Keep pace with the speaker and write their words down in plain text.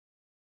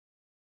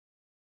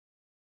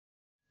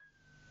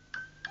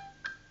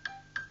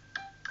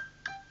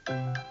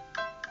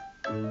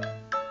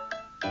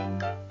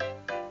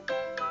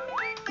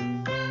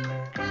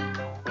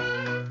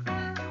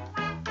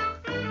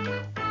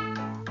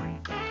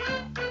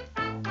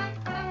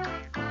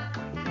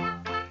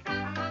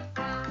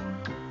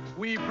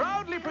We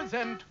proudly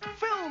present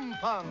Film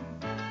Fun,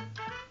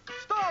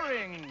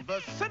 starring the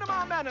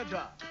cinema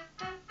manager,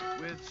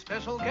 with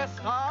special guest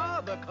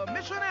star, the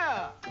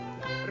commissionaire,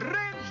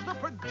 Reg the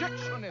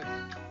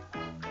projectionist,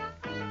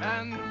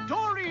 and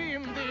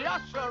Doreen the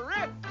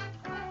usherette.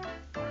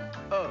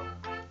 Oh,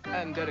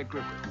 and Derek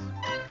Griffiths.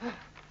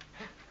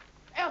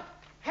 Oh,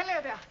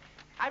 hello there.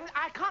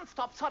 I can't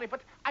stop, sorry,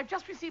 but I've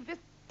just received this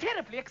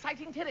terribly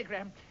exciting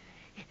telegram.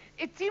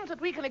 It seems that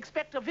we can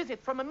expect a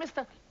visit from a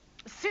Mr.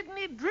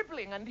 Sidney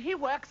Dribbling, and he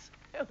works,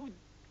 oh,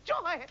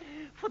 joy,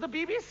 for the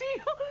BBC.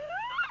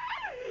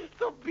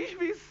 The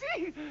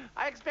BBC.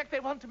 I expect they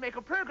want to make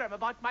a program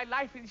about my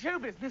life in show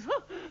business.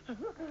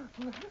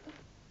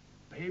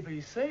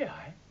 BBC, eh?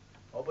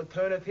 What would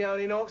turn if he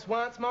only knocks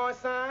once, my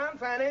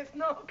sons? And it's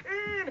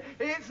knocking!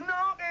 It's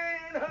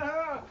knocking!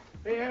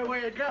 Here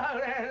we go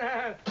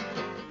then.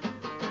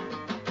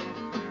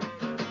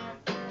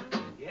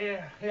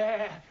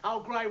 Yeah.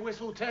 Old grey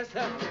whistle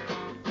tester.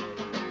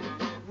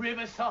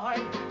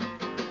 Riverside.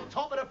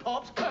 Top of the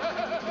pops.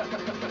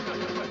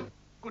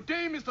 Good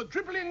day, Mr.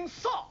 Dribbling,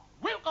 sir.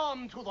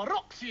 Welcome to the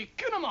Roxy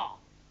Cinema.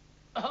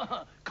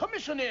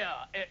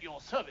 Commissionaire at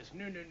your service.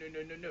 No.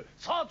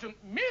 Sergeant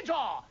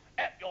Major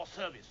at your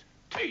service.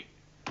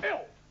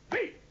 T.L.B.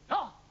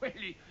 Ah, well,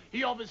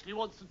 he obviously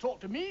wants to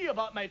talk to me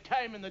about my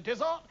time in the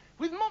desert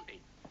with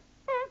Monty.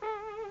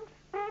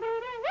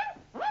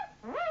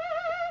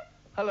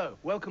 Hello,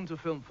 welcome to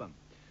Film Fun.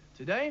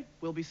 Today,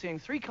 we'll be seeing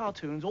 3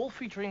 cartoons, all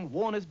featuring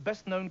Warner's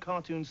best-known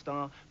cartoon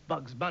star,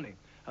 Bugs Bunny,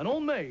 and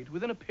all made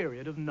within a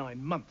period of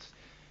 9 months.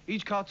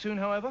 Each cartoon,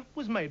 however,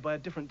 was made by a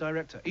different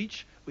director,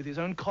 each with his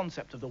own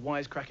concept of the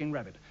wisecracking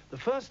rabbit. The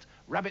first,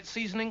 Rabbit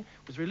Seasoning,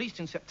 was released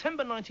in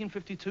September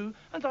 1952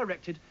 and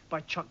directed by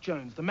Chuck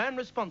Jones, the man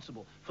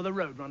responsible for the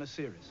Roadrunner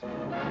series.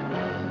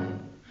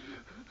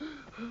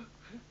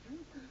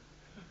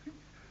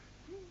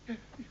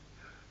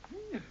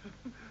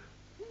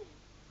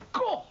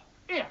 Gore!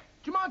 Here,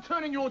 do you mind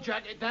turning your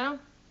jacket down?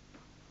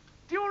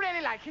 Do you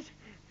really like it?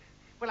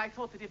 Well, I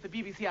thought that if the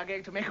BBC are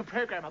going to make a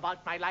program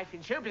about my life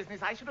in show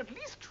business, I should at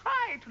least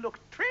try to look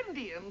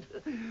trendy and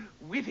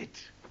with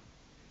it.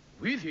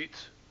 With it?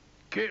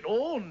 Get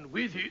on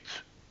with it.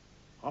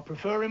 I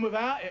prefer him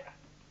without it.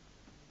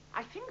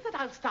 I think that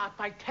I'll start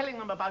by telling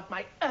them about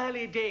my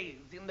early days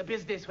in the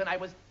business when I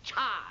was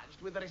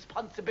charged with the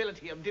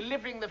responsibility of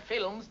delivering the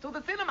films to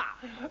the cinema.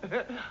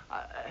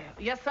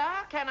 Yes, sir?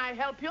 Can I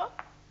help you?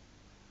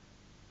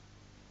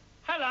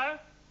 Hello,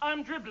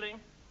 I'm Dribbling.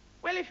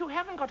 Well, if you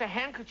haven't got a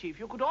handkerchief,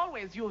 you could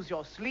always use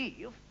your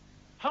sleeve.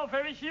 Oh,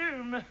 very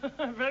hume.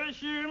 Very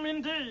hume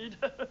indeed.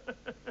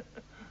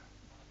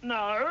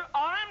 No,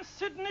 I'm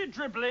Sidney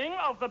Dribbling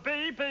of the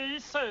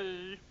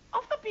BBC.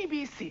 Of the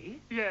BBC?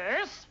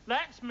 Yes,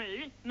 that's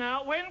me.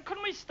 Now, when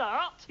can we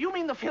start? You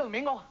mean the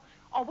filming, or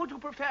would you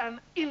prefer an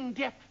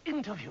in-depth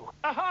interview?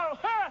 Oh,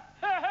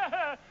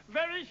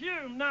 very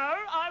hume. No,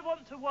 I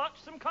want to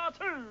watch some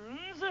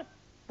cartoons.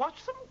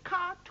 Watch some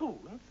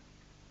cartoons?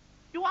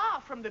 You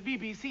are from the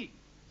BBC.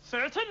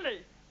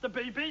 Certainly. The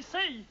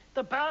BBC,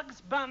 the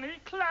Bugs Bunny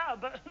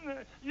Club.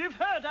 You've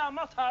heard our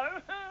motto.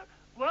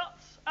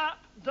 What's up,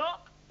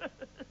 Doc?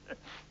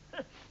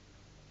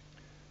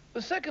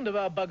 The second of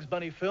our Bugs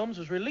Bunny films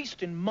was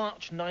released in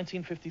March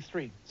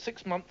 1953,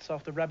 6 months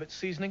after Rabbit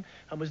Seasoning,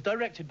 and was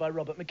directed by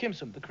Robert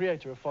McKimson, the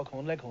creator of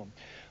Foghorn Leghorn.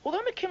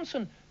 Although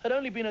McKimson had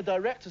only been a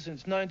director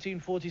since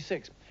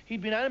 1946,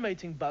 he'd been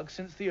animating Bugs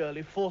since the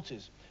early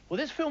 40s. Well,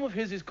 this film of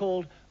his is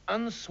called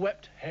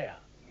Unswept Hair.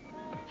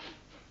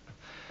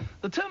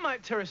 The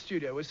Termite Terror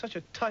Studio was such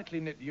a tightly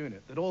knit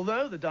unit that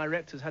although the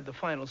directors had the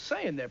final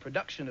say in their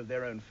production of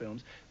their own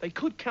films, they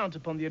could count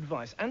upon the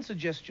advice and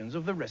suggestions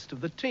of the rest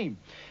of the team.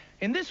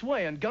 In this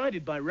way, and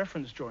guided by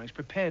reference drawings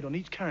prepared on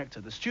each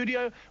character, the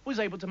studio was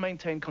able to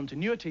maintain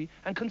continuity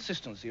and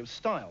consistency of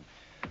style.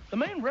 The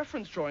main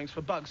reference drawings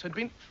for Bugs had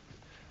been...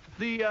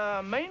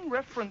 main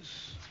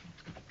reference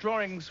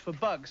drawings for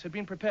Bugs had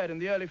been prepared in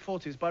the early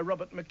 40s by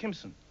Robert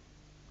McKimson.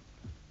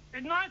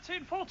 In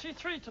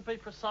 1943, to be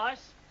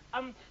precise.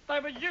 They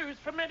were used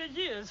for many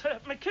years.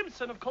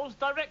 McKimson, of course,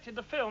 directed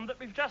the film that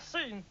we've just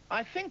seen.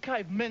 I think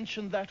I've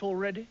mentioned that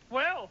already.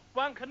 Well,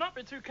 one cannot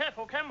be too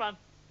careful, can one?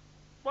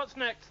 What's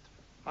next?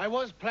 I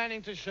was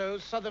planning to show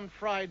Southern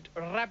Fried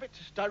Rabbit,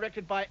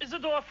 directed by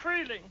Isidore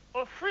Freeling,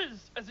 or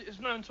Frizz, as it is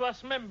known to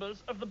us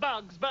members of the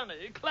Bugs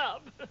Bunny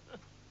Club.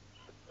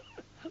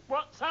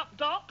 What's up,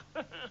 Doc?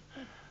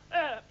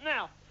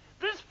 Now,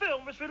 this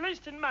film was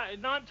released in May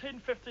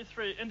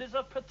 1953 and is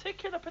of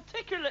particular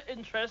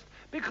interest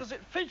because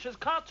it features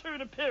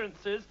cartoon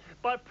appearances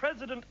by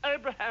President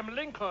Abraham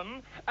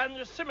Lincoln and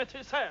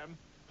Yosemite Sam.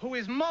 Who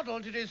is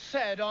modelled, it is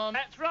said, on...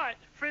 That's right,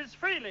 Frizz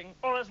Freeling,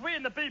 or as we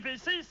in the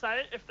BBC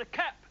say, if the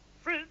cap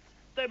frizz,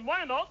 then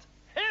why not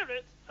hear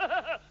it?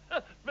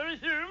 Very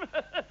hume.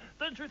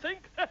 The don't you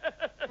think?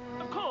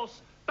 Of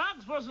course,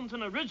 Bugs wasn't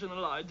an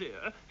original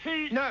idea.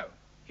 No,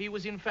 he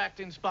was in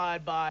fact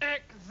inspired by...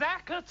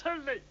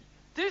 Exactly.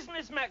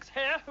 Disney's Max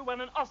Hare, who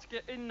won an Oscar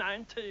in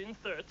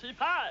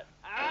 1935.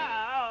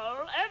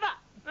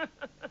 However,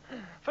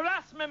 for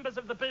us members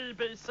of the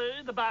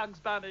BBC, the Bugs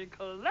Bunny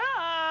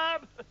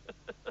Club,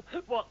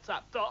 what's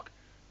up, Doc?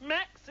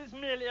 Max is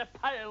merely a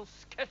pale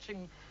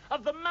sketching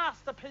of the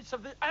masterpiece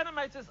of the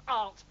animator's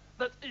art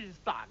that is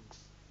Bugs.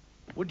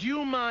 Would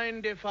you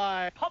mind if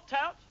I... Popped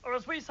out, or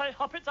as we say,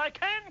 hop it, I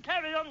can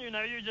carry on, you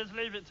know, you just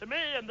leave it to me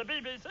and the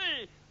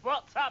BBC.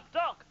 What's up,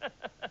 Doc?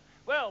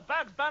 Well,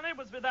 Bugs Bunny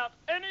was without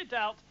any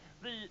doubt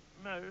the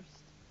most...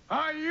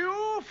 Are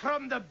you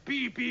from the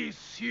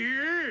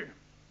BBC?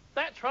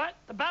 That's right,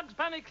 the Bugs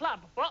Bunny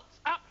Club.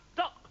 What's up,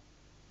 Doc?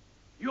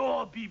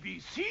 You're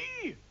BBC,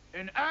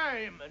 and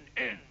I'm an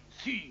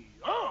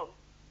NCO.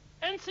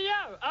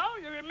 NCO? Oh,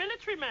 you're a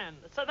military man.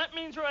 So that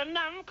means you're a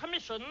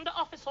non-commissioned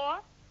officer?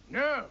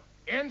 No,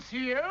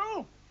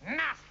 NCO?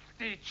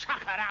 Nasty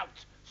chucker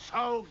out.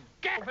 So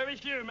get... Oh, very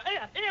human.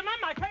 Here, man,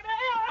 my crater.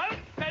 Here,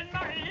 open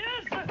my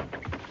ears.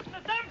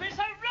 Don't be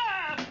so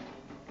rough.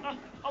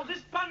 Oh,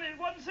 this bunny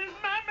wants his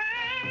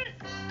mammy.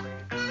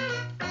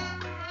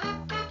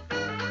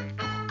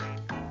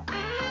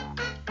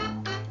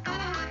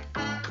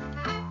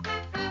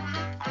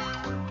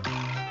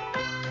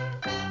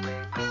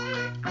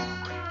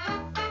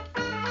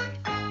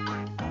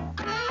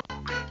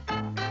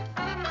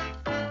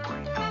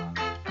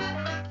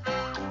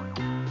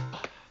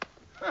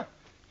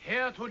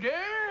 Here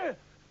today,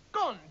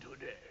 gone